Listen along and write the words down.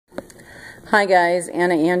Hi guys,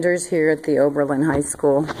 Anna Anders here at the Oberlin High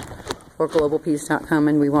School for GLOBALPEACE.com,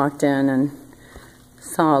 and we walked in and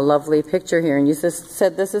saw a lovely picture here. And you just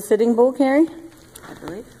said this is Sitting Bull, Carrie? I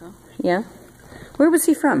believe so. Yeah. Where was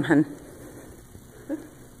he from, hun?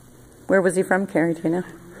 Where was he from, Carrie? Do you know?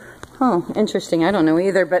 Oh, interesting. I don't know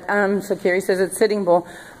either. But so Carrie says it's Sitting Bull,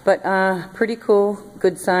 but pretty cool,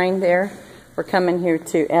 good sign there. We're coming here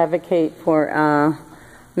to advocate for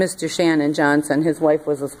Mr. Shannon Johnson. His wife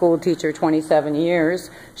was a school teacher 27 years.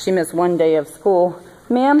 She missed one day of school.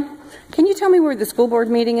 Ma'am, can you tell me where the school board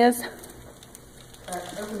meeting is?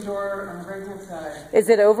 Open door on the right-hand side. Is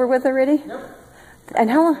it over with already? Nope. And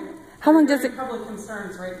how long does it... Public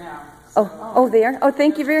concerns right now. So. Oh, there? Oh,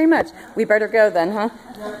 thank you very much. We better go then, huh?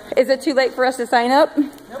 Yep. Is it too late for us to sign up?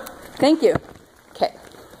 Nope. Thank you. Okay.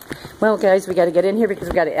 Well, guys, we got to get in here because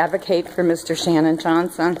we got to advocate for Mr. Shannon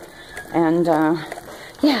Johnson. And,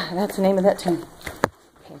 yeah, that's the name of that tune.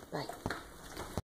 Okay, bye.